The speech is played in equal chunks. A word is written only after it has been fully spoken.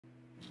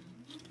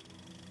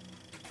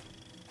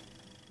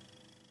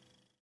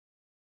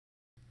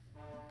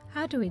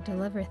How do we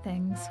deliver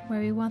things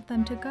where we want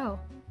them to go?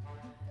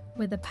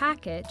 With a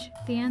package,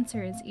 the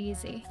answer is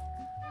easy.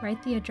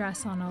 Write the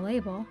address on a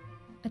label,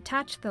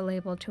 attach the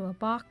label to a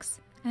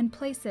box, and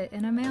place it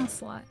in a mail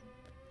slot.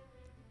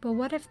 But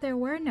what if there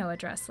were no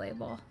address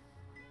label?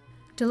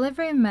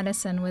 Delivering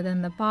medicine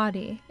within the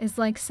body is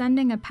like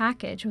sending a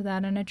package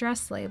without an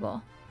address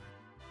label.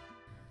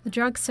 The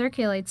drug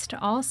circulates to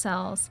all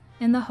cells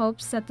in the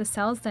hopes that the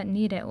cells that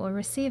need it will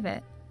receive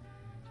it.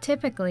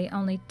 Typically,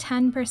 only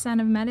 10%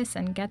 of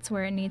medicine gets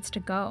where it needs to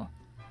go.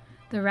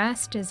 The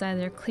rest is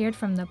either cleared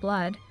from the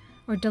blood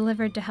or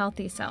delivered to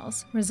healthy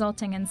cells,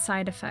 resulting in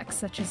side effects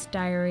such as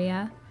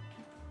diarrhea,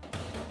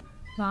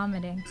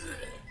 vomiting,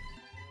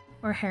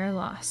 or hair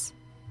loss.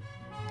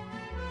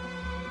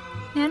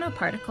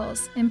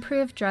 Nanoparticles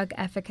improve drug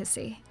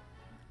efficacy.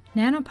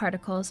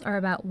 Nanoparticles are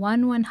about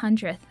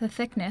 1/100th the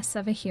thickness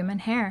of a human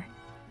hair.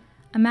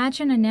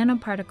 Imagine a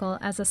nanoparticle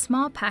as a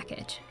small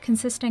package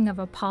consisting of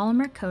a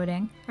polymer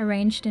coating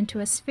arranged into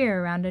a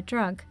sphere around a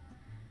drug.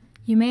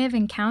 You may have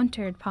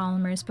encountered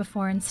polymers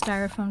before in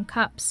styrofoam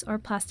cups or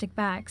plastic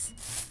bags,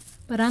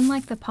 but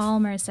unlike the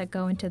polymers that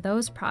go into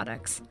those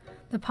products,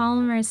 the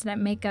polymers that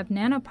make up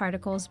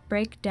nanoparticles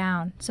break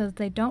down so that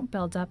they don't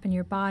build up in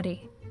your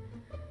body.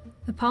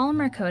 The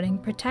polymer coating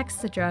protects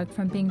the drug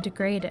from being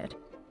degraded.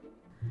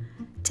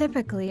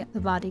 Typically,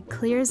 the body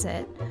clears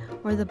it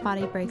or the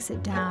body breaks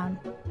it down.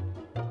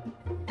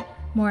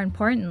 More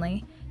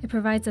importantly, it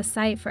provides a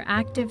site for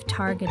active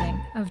targeting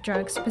of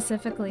drugs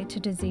specifically to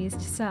diseased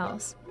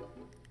cells.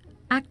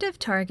 Active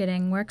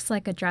targeting works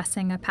like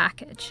addressing a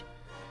package.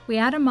 We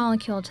add a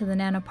molecule to the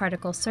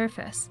nanoparticle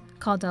surface,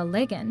 called a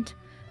ligand,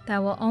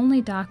 that will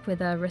only dock with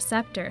a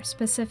receptor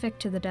specific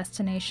to the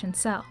destination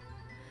cell.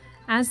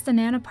 As the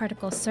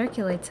nanoparticle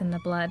circulates in the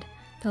blood,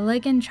 the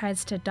ligand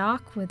tries to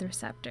dock with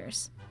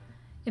receptors.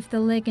 If the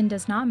ligand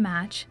does not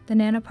match, the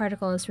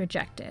nanoparticle is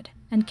rejected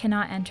and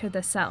cannot enter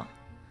the cell.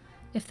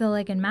 If the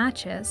ligand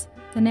matches,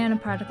 the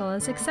nanoparticle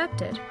is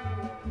accepted.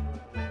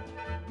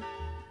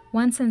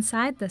 Once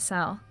inside the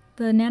cell,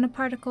 the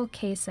nanoparticle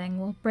casing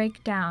will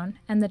break down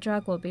and the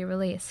drug will be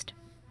released.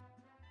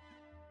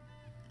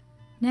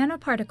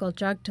 Nanoparticle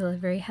drug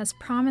delivery has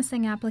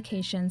promising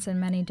applications in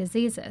many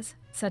diseases,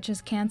 such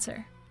as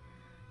cancer.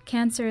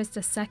 Cancer is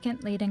the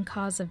second leading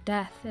cause of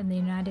death in the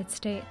United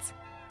States,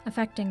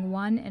 affecting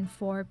 1 in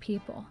 4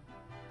 people.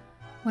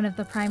 One of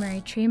the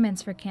primary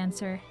treatments for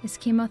cancer is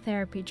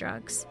chemotherapy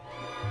drugs.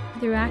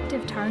 Through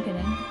active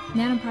targeting,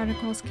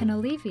 nanoparticles can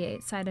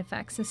alleviate side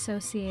effects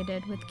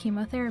associated with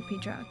chemotherapy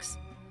drugs.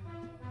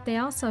 They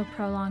also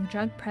prolong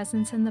drug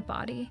presence in the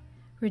body,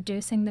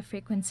 reducing the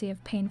frequency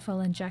of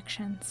painful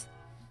injections.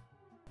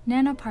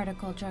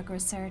 Nanoparticle drug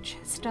research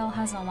still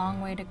has a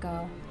long way to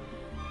go,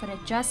 but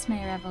it just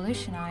may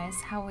revolutionize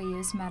how we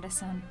use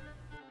medicine.